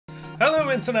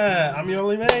Hello Internet, I'm your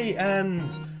only mate, and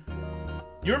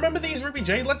you remember these RWBY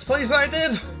J Let's Plays I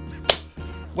did?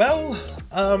 Well,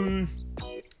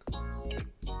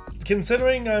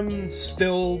 considering I'm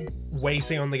still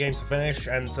waiting on the game to finish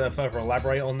and to further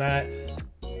elaborate on that,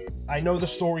 I know the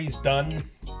story's done,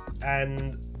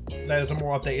 and there's a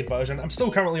more updated version. I'm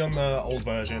still currently on the old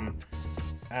version,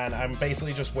 and I'm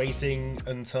basically just waiting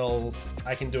until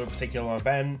I can do a particular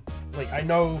event. Like, I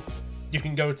know you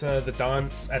can go to the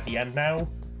dance at the end now,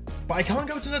 but I can't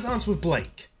go to the dance with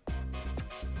Blake.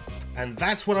 And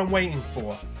that's what I'm waiting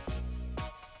for.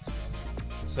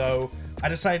 So, I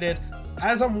decided,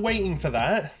 as I'm waiting for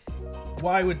that,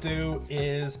 what I would do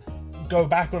is go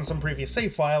back on some previous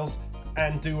save files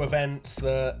and do events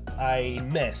that I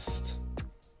missed.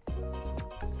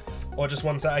 Or just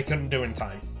ones that I couldn't do in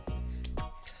time.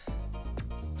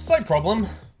 Slight problem.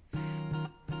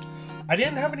 I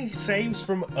didn't have any saves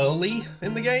from early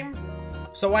in the game,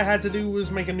 so all I had to do was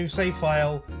make a new save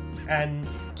file and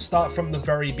start from the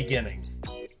very beginning.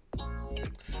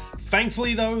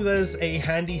 Thankfully though, there's a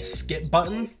handy skip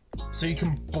button, so you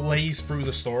can blaze through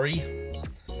the story.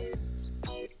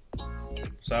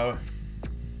 So,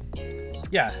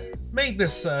 yeah, made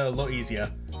this a lot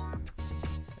easier.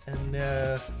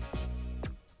 And,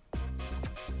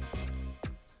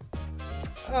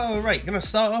 Alright, gonna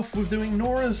start off with doing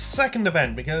Nora's second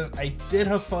event, because I did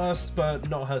her first, but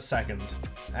not her second.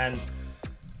 And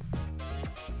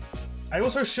I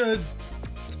also should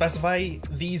specify,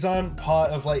 these aren't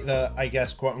part of, like, the, I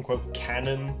guess, quote-unquote,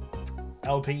 canon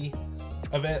LP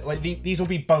of it. Like, these will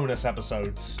be bonus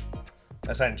episodes,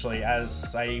 essentially,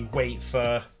 as I wait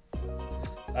for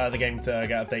the game to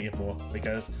get updated more,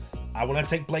 because I want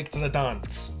to take Blake to the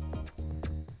dance.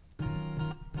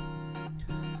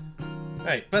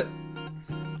 Right, but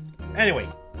anyway,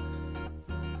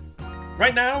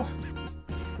 right now,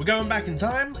 we're going back in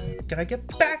time. Gonna get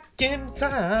back in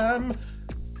time,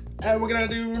 and we're gonna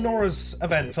do Nora's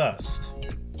event first.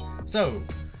 So,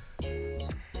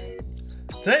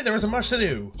 today there isn't much to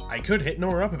do. I could hit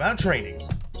Nora up about training,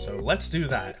 so let's do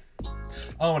that.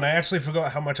 Oh, and I actually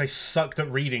forgot how much I sucked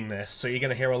at reading this, so you're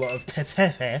gonna hear a lot of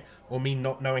pepepe, or me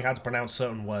not knowing how to pronounce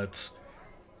certain words.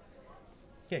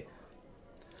 Okay.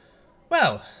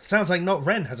 Well, sounds like Not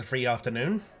Ren has a free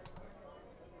afternoon.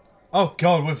 Oh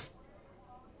god,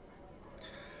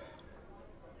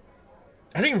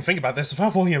 I didn't even think about this. If I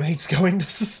have all your mates going,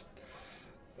 this is...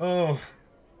 Oh.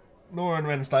 Nora and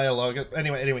Ren's dialogue.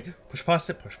 Anyway, push past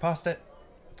it, push past it.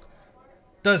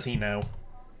 Does he now?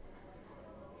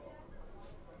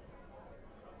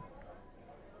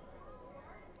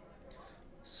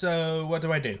 So, what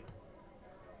do I do?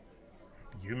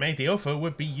 You made the offer,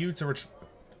 would be you to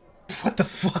what the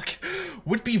fuck?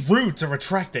 Would be rude to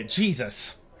retract it,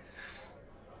 Jesus.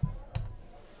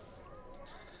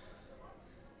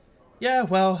 Yeah,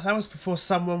 well, that was before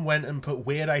someone went and put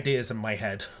weird ideas in my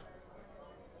head.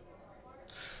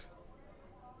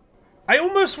 I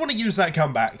almost want to use that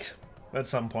comeback at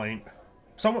some point.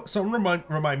 Someone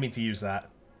remind me to use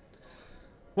that.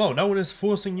 Well, no one is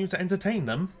forcing you to entertain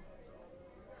them.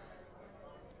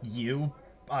 You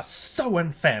are so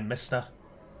unfair, mister.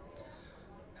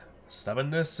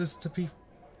 Stubbornness is to be...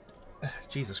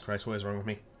 Jesus Christ, what is wrong with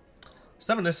me?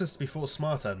 Stubbornness is to be thought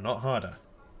smarter, not harder.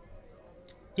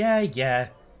 Yeah.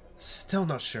 Still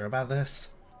not sure about this.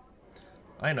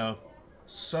 I know.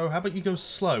 So how about you go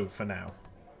slow for now?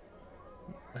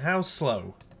 How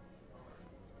slow?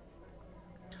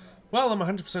 Well, I'm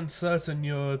 100% certain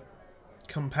your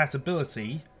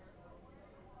compatibility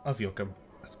of your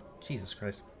Jesus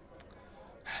Christ.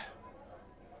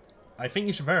 I think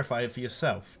you should verify it for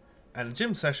yourself. And a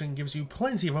gym session gives you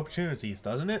plenty of opportunities,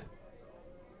 doesn't it?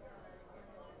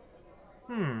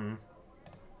 Oh.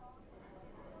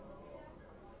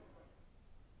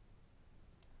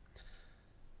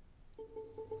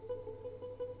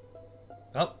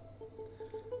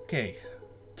 Okay.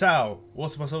 Tao,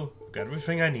 water muscle, got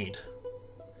everything I need.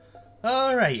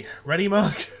 Alright, ready,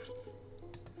 Mark?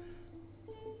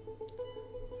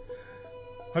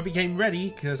 Hope you came ready,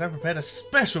 because I prepared a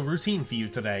special routine for you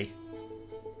today.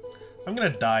 I'm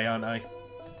gonna die, aren't I?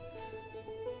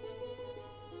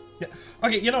 Yeah.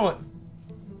 Okay, you know what?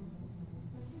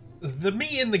 The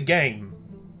me in the game,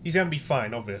 he's gonna be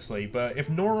fine, obviously, but if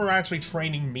Nora were actually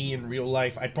training me in real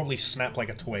life, I'd probably snap like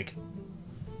a twig.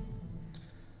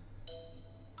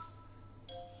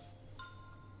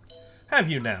 Have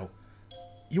you now?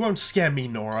 You won't scare me,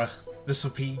 Nora. This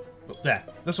will be... yeah,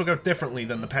 this will go differently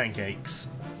than the pancakes.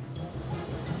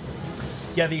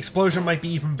 Yeah, the explosion might be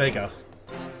even bigger.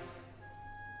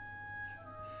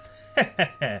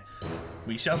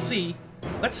 We shall see.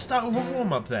 Let's start with a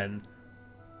warm-up then.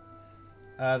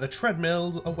 The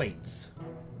treadmill awaits.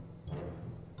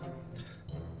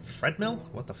 Treadmill?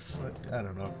 What the fuck? I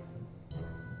don't know.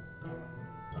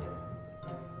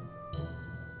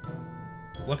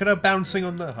 Look at her bouncing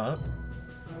on the... Huh?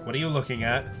 What are you looking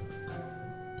at?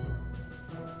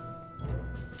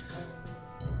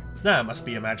 Nah, I must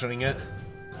be imagining it.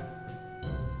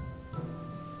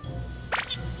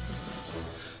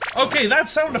 Okay, that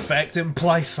sound effect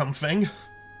implies something.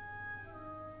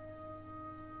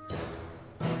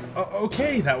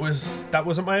 Okay, that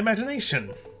wasn't my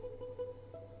imagination.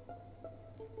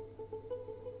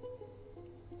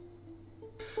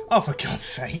 Oh, for God's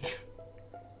sake.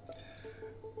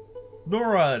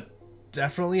 Nora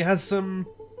definitely has some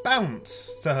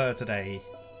bounce to her today.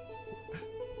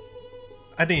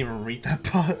 I didn't even read that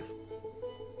part.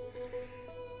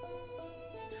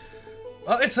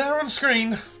 Well, it's there on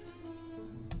screen.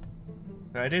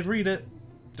 I did read it,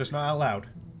 just not out loud.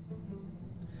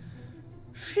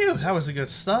 Phew, that was a good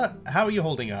start. How are you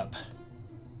holding up?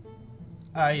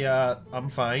 I'm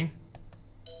fine.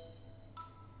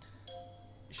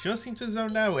 You sure seem to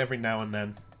zone out every now and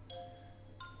then.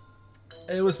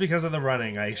 It was because of the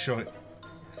running,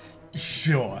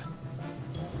 Sure.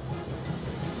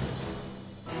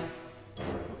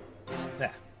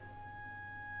 There.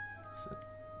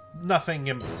 Nothing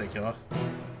in particular.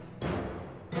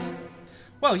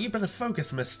 Well, you better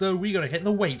focus, mister. We gotta hit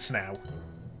the weights now.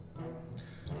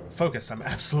 Focus. I'm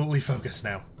absolutely focused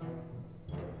now.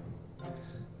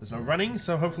 There's no running,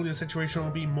 so hopefully the situation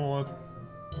will be more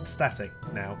static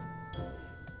now.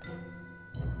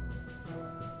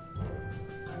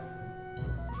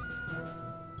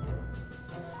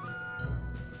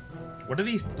 What are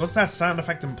these? What's that sound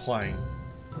effect implying?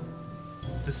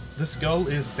 This girl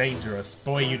is dangerous.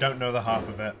 Boy, you don't know the half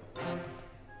of it.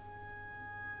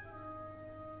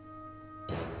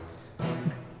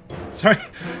 Sorry,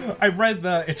 I read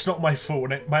that it's not my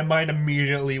fault and my mind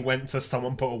immediately went to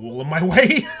someone put a wall in my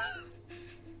way.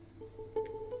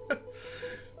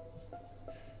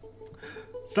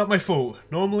 It's not my fault.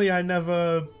 Normally I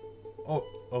never... Oh,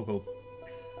 God.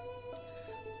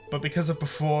 But because of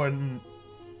before and...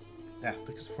 Yeah,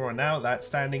 because before and now, that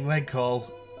standing leg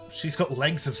call, she's got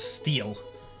legs of steel.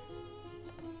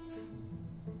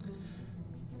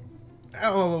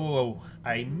 Oh,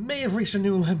 I may have reached a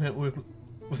new limit with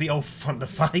the old Thunder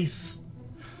Vice.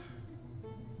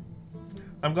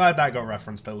 I'm glad that got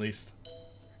referenced at least.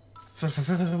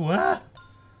 What?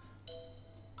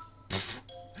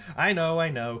 I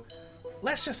know.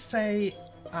 Let's just say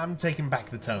I'm taking back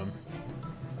the term.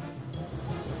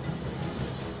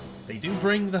 They do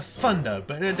bring the thunder,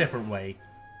 but in a different way.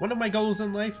 One of my goals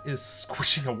in life is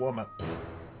squishing a woman.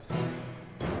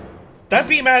 That'd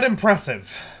be mad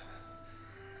impressive.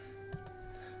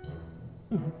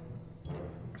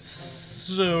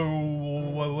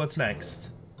 So, what's next?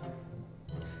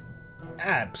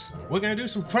 Abs. We're gonna do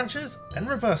some crunches and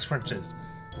reverse crunches.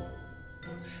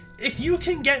 If you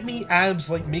can get me abs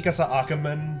like Mikasa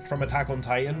Ackerman from Attack on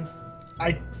Titan,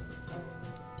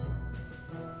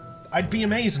 I'd be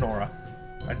amazed, Nora.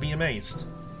 I'd be amazed.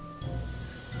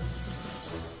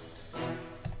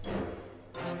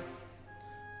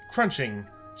 Crunching.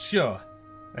 Sure.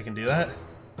 I can do that.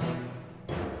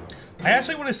 I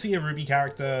actually want to see a RWBY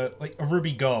character, like a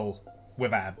RWBY girl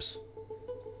with abs.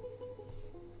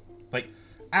 Like,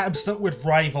 abs that would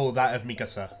rival that of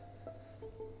Mikasa.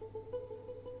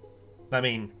 I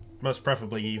mean, most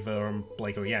preferably either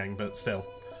Blake or Yang, but still.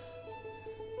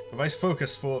 Revice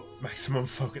focus for maximum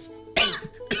focus.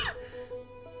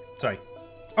 Sorry.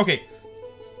 Okay.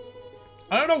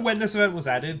 I don't know when this event was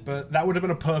added, but that would have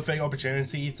been a perfect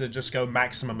opportunity to just go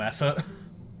maximum effort.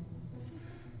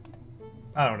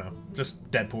 I don't know. Just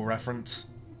Deadpool reference.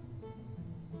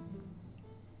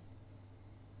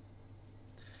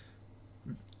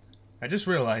 I just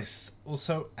realized.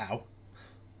 Also, ow.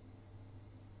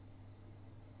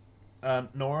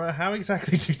 Nora, how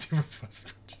exactly do you do reverse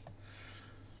crunches?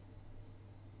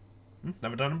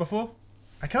 Never done them before?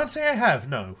 I can't say I have,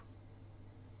 no.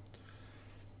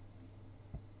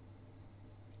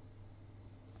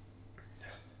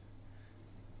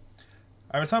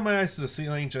 I return my eyes to the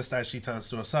ceiling just as she turns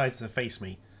to her side to face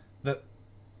me.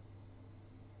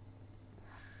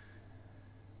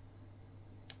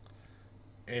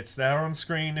 It's there on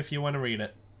screen if you want to read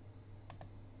it.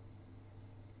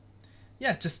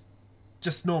 Yeah, just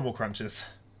normal crunches.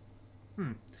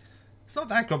 It's not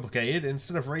that complicated.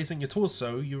 Instead of raising your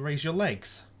torso, you raise your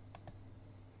legs.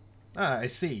 Ah, I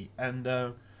see. And,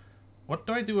 what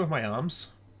do I do with my arms?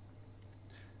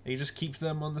 You just keep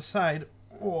them on the side,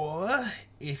 or,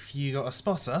 if you got a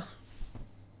spotter...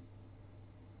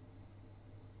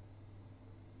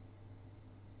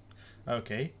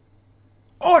 Okay.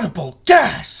 Audible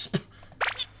gasp!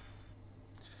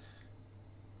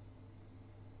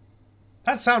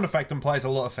 That sound effect implies a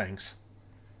lot of things.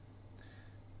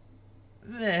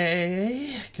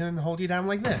 They can hold you down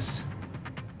like this.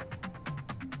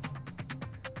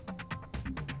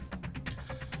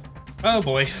 Oh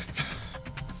boy.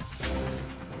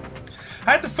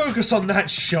 I had to focus on that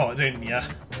shot, didn't ya?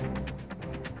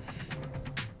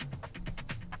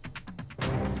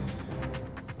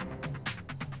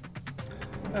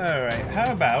 Alright,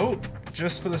 how about,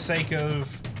 just for the sake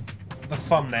of the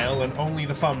thumbnail, and only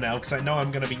the thumbnail, because I know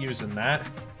I'm going to be using that.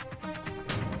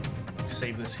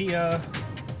 Save this here.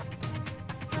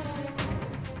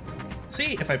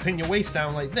 See, if I pin your waist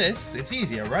down like this, it's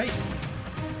easier, right?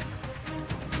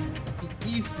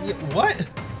 What?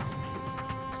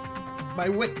 My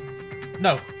weight...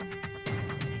 No.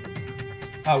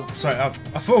 Oh, sorry, I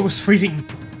thought I was reading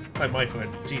my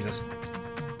phone. Jesus.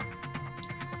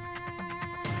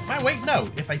 My weight, no.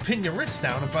 If I pin your wrist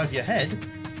down above your head,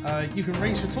 you can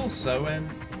raise your torso, and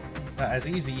as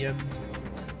easy, and...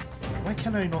 Why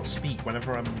can I not speak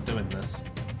whenever I'm doing this?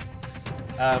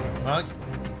 Mark?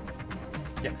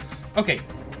 Yeah. Okay,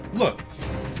 look.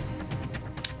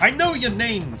 I know you're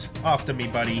named after me,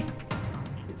 buddy.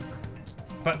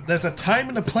 But there's a time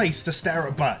and a place to stare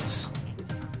at butts.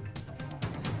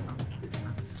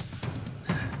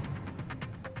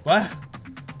 What?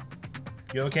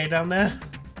 You okay down there?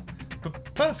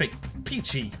 Perfect.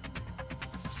 Peachy.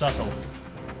 Subtle.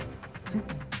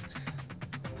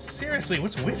 Seriously,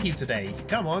 what's with you today?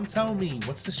 Come on, tell me.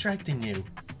 What's distracting you?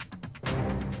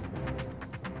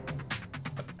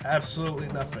 Absolutely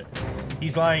nothing.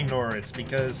 He's lying, Nora. It's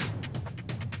because...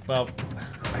 Well,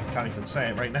 I can't even say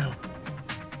it right now.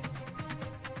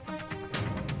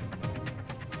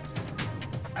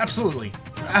 Absolutely.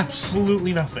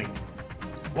 Absolutely nothing.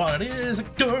 What is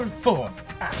it good for?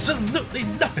 Absolutely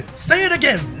nothing. Say it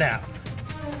again now.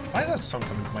 Why is that song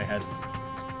coming to my head?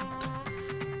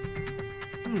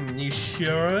 You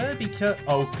sure? Because...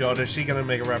 Oh god, is she gonna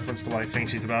make a reference to what I think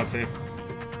she's about to?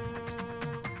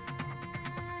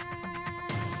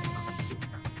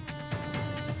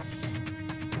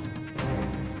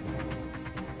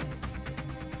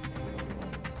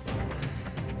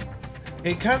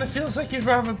 It kind of feels like you'd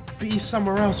rather be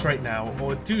somewhere else right now,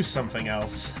 or do something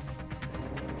else.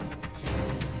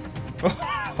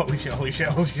 Holy shit, holy shit,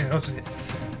 holy shit, holy shit.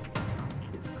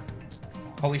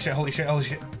 Holy shit, holy shit, holy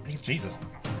shit. Jesus.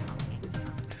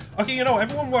 Okay, you know,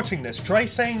 everyone watching this, try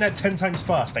saying that 10 times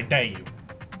fast, I dare you.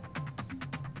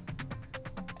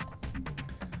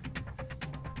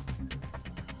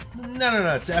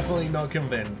 No, definitely not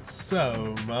convinced.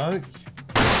 So, Mark...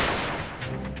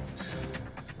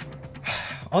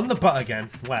 On the butt again.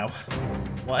 Wow.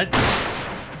 What's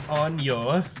on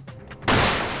your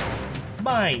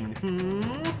mind?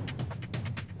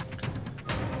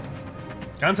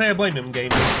 Can't say I blame him,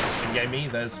 game me.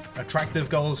 There's attractive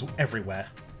girls everywhere.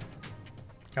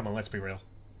 Come on, let's be real.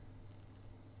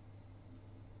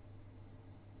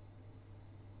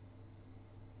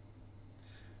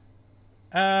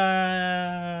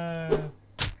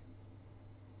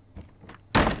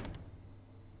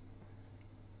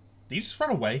 Did you just run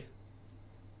away?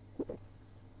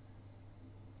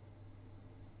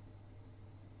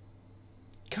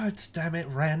 God damn it,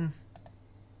 Ren.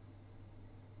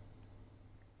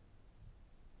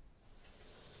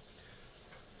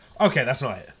 Okay, that's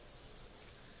not it.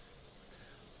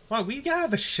 Well, we get out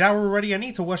of the shower already. I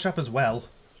need to wash up as well.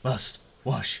 Must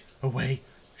wash away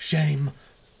shame.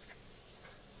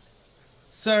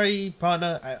 Sorry,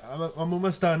 partner. I'm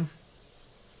almost done.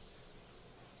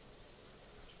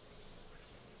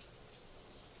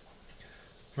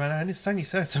 Ren, I understand you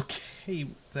said it's okay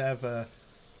to have a...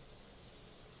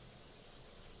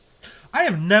 I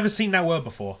have never seen that word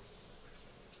before.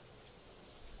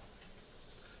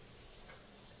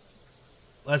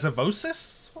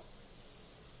 Lesavosis?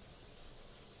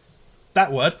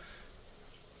 That word.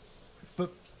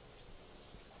 But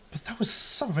that was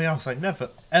something else I never,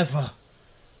 ever...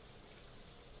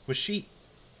 Was she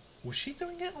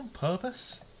doing it on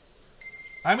purpose?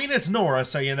 I mean, it's Nora,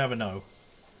 so you never know.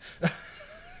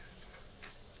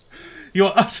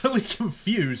 You're utterly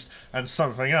confused and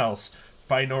something else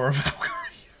by Nora Valkyrie.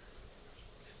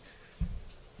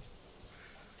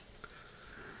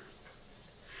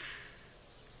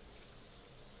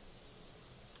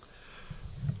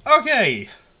 Okay,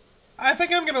 I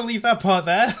think I'm gonna leave that part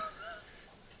there.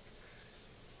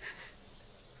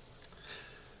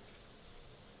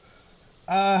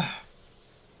 I'm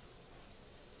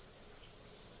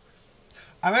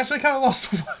actually kind of lost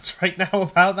for words right now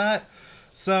about that.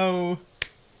 So,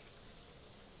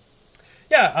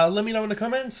 yeah, let me know in the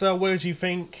comments, what did you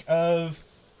think of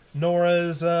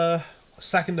Nora's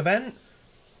second event?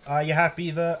 Are you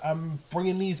happy that I'm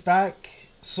bringing these back,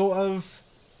 sort of?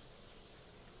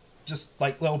 Just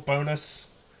like little bonus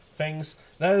things.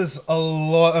 There's a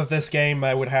lot of this game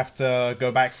I would have to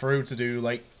go back through to do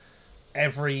like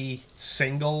every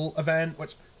single event,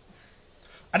 which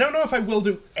I don't know if I will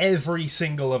do every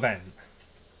single event,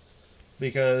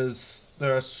 because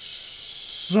there are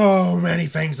so many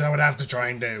things I would have to try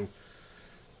and do.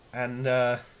 And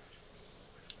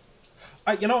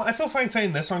you know, I feel fine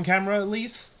saying this on camera at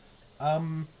least.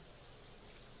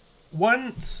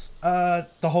 Once the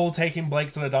whole taking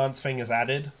Blake to the dance thing is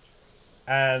added,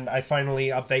 and I finally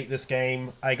update this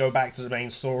game, I go back to the main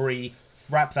story,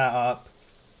 wrap that up,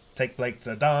 take Blake to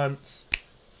the dance,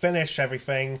 finish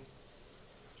everything.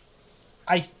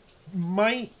 I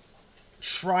might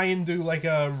try and do like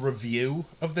a review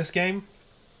of this game.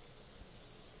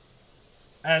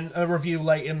 And a review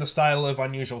like in the style of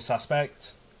Unusual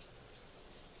Suspect.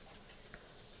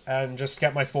 And just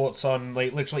get my thoughts on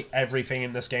like literally everything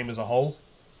in this game as a whole.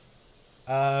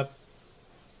 Let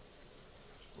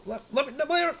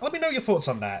me know your thoughts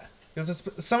on that, because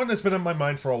it's something that's been on my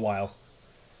mind for a while.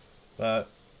 But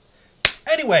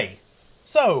anyway,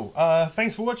 so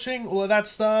thanks for watching, all of that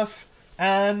stuff,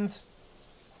 and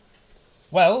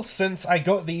well, since I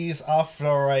got these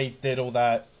after I did all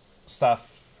that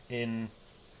stuff in...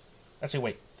 Actually,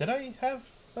 wait, did I have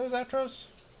those outros?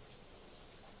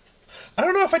 I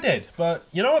don't know if I did, but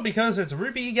you know what? Because it's a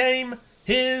RWBY game,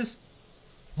 here's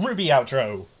RWBY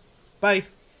outro. Bye.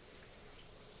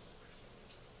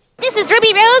 This is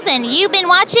Ruby Rose, and you've been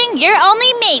watching Your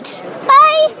Only Mate.